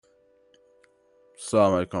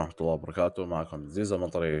السلام عليكم ورحمة الله وبركاته. معكم عزيز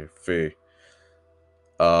المطري في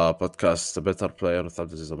بودكاست بيتر بلاير with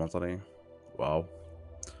عزيز المطري. واو.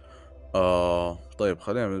 طيب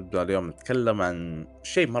خلينا نبدأ اليوم نتكلم عن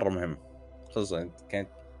شيء مرة مهم، خصوصا كانت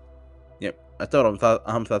يعني أعتبر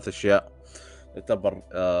أهم ثلاث أشياء تعتبر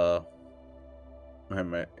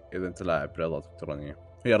مهمة إذا أنت لاعب رياضات إلكترونية،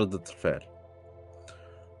 هي ردة الفعل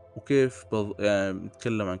وكيف يعني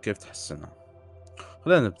نتكلم عن كيف تحسنها.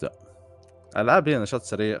 خلينا نبدأ. الألعاب هي نشاط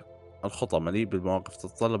سريع الخطى مليء بالمواقف،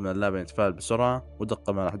 تتطلب من اللاعب أن يتفاعل بسرعة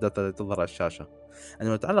ودقة مع الأحداث التي تظهر على الشاشة.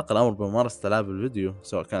 عندما يتعلق الأمر بممارسة ألعاب الفيديو،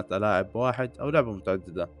 سواء كانت لاعب واحد أو لعبة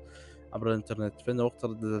متعددة عبر الإنترنت، فإن وقت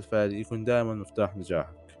ردة الفعل يكون دائما مفتاح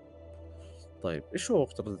نجاحك. طيب إيش هو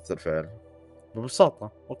وقت ردة الفعل؟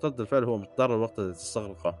 ببساطة وقت ردة الفعل هو مقدار الوقت الذي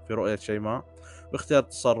تستغرقه في رؤية شيء ما واختيار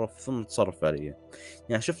التصرف ثم تصرف فعليا.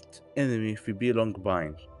 يعني شفت انمي في بي لونج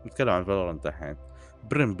باين، نتكلم عن فالورانت الحين،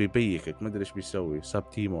 بريم بيبيكك ما ادري ايش بيسوي، ساب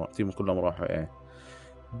تيمو كلهم راحوا ايه،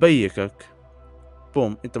 بيكك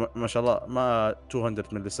بوم انت ما شاء الله ما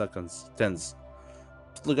 200 ملي سكندز تنز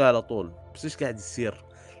تطلق على طول. بس ايش قاعد يصير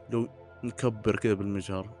لو نكبر كذا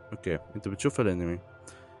بالمجهر؟ اوكي انت بتشوف الانمي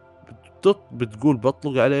بتقول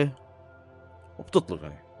بطلق عليه وبتطلق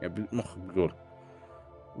عليه، يعني مخك بيقول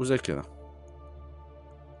وزي كذا.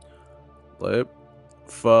 طيب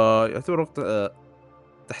فيعتبر وقت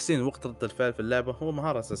تحسين وقت رد الفعل في اللعبة هو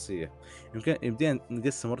مهارة أساسية. يمدينا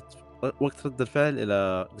نقسم وقت رد الفعل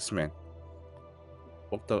إلى قسمين: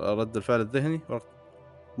 وقت رد الفعل الذهني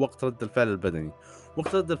وقت رد الفعل البدني.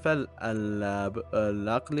 وقت رد الفعل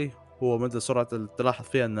العقلي هو مدى سرعة اللي تلاحظ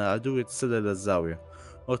فيها أن العدو يتسلل إلى الزاوية.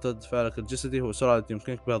 وقت رد فعلك الجسدي هو سرعة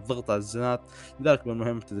يمكنك بها الضغط على الزنات، لذلك من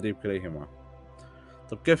المهم تدريب كليهما.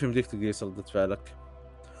 طب كيف يمديك تقيس ردة فعلك؟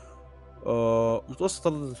 متوسط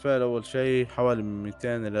ردة الفعل أول شيء حوالي من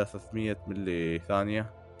 200 إلى 300 ملي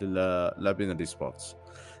ثانية للاعبين الري سبورتس.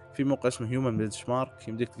 في موقع اسمه هيومن بنش مارك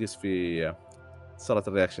يمديك تقيس في سرعة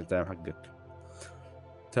الرياكشن تايم حقك.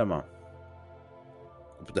 تمام.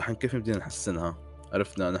 الحين كيف يمدينا نحسنها؟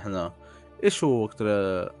 عرفنا نحن إيش هو وقت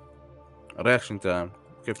الرياكشن تايم،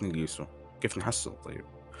 كيف نقيسه، كيف نحسن. طيب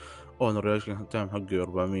أنا الرياكشن تايم حقي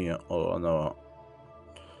 400، أو أنا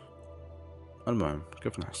المهم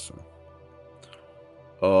كيف نحسن.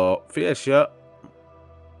 في أشياء.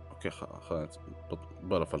 أوكي خلينا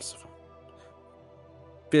بلا فلسفة.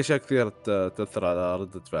 في أشياء كثيرة تأثر على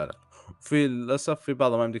ردة فعلك، في للأسف في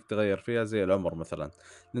بعضها ما يمديك تغير فيها زي العمر مثلا،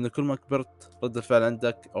 لأن كل ما كبرت ردة الفعل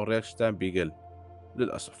عندك أو الرياكشن تايم بيقل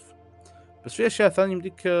للأسف. بس في أشياء ثانية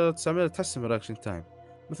يمديك تستعملها تحسن الرياكشن تايم،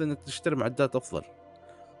 مثل إنك تشتري معدات أفضل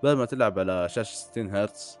بدل ما تلعب على شاشة 60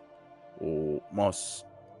 هرتز وماوس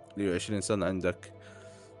لي 20 سنة عندك.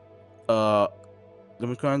 آه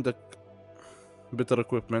لما يكون عندك بيتر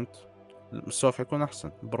equipment المستوى حيكون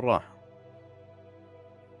أحسن بالراحة.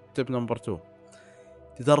 تيب نمبر 2: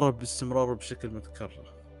 تدرب باستمرار بشكل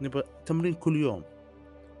متكرر. نبغى تمرين كل يوم،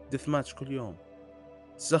 ديث ماتش كل يوم،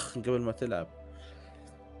 سخن قبل ما تلعب،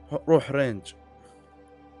 روح رينج.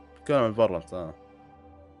 كلام عن فالورانت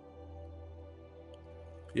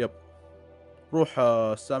يب. روح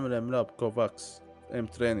استعمل املاب كوفاكس ايم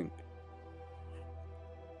تريننج.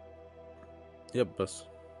 يب بس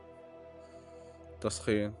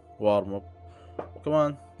تسخين وارم اب.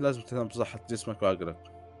 وكمان لازم تهتم بصحة جسمك وعقلك.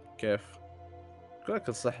 كيف؟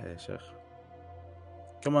 اكل صحي يا شيخ.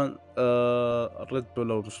 كمان الريد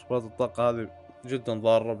بول او مشروبات الطاقة هذه جدا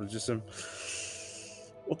ضارة بالجسم.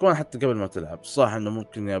 وكمان حتى قبل ما تلعب صح انه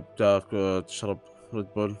ممكن يا بتاكل تشرب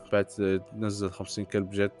ريد بول بعد تنزل 50 كلب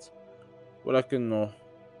جت، ولكنه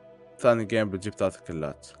ثاني جيم بتجيب 3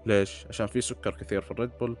 كلات. ليش؟ عشان في سكر كثير في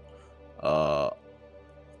الريد بول. آه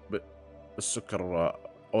ب- السكر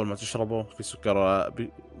اول ما تشربه في سكر،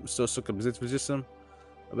 مستوى السكر بيزيد في الجسم،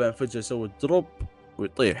 بعدين فجأة يسوي دروب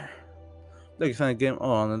ويطيح. تلاقي ثاني جيم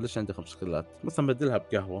انا ليش عندي 5 كلات؟ مثلا بدلها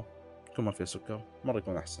بقهوة يكون ما فيها سكر، مرة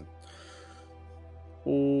يكون احسن.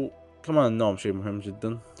 وكمان النوم شيء مهم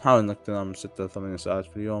جدا. حاول انك تنام من 6 ل 8 ساعات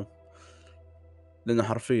في اليوم، لانه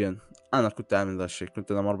حرفيا انا كنت اعمل ذا الشيء،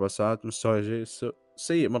 كنت انام 4 ساعات. مستواي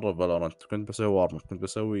سيء مرة فالورانت. كنت بسوي وارم، كنت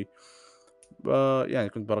بسوي يعني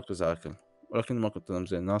كنت بركز على الاكل، ولكن ما كنت انام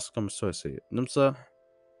زي الناس. كان مستواي سيء. نمت صح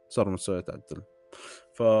صار مستواي يتعدل.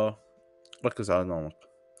 فركز على نومك.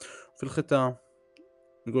 في الختام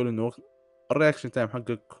نقول انه الرياكشن تايم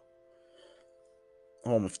حقك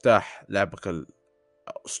هو مفتاح لعبك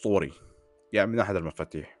الاسطوري، يعني من احد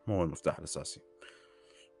المفاتيح، مو هو المفتاح الاساسي.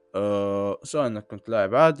 سواء انك كنت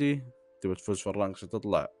لاعب عادي تبي تفوز في الرانك عشان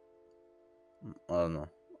تطلع أنا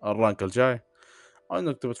الرانك الجاي، او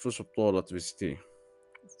انك تبي تفوز في بطولة في سي تي،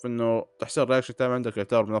 فانه تحسين الرياكشن تايم عندك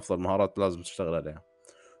يعتبر من افضل المهارات لازم تشتغل عليها.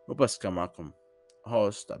 وبس كان معكم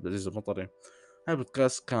هوست عبد العزيز المطري. هاي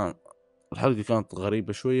البودكاست الحلقة كانت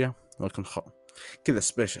غريبة شوية، ولكن كذا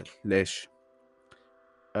سبيشل. ليش؟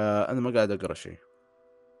 أنا ما قاعد أقرأ شيء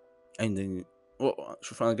عندي.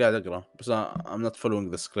 شوف أنا قاعد أقرأ بس I'm not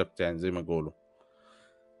following the script، يعني زي ما يقولوا.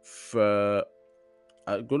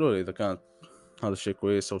 قولوا لي إذا كانت هذا الشيء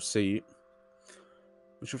كويس أو سيء.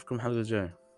 نشوفكم الحلقة الجاية.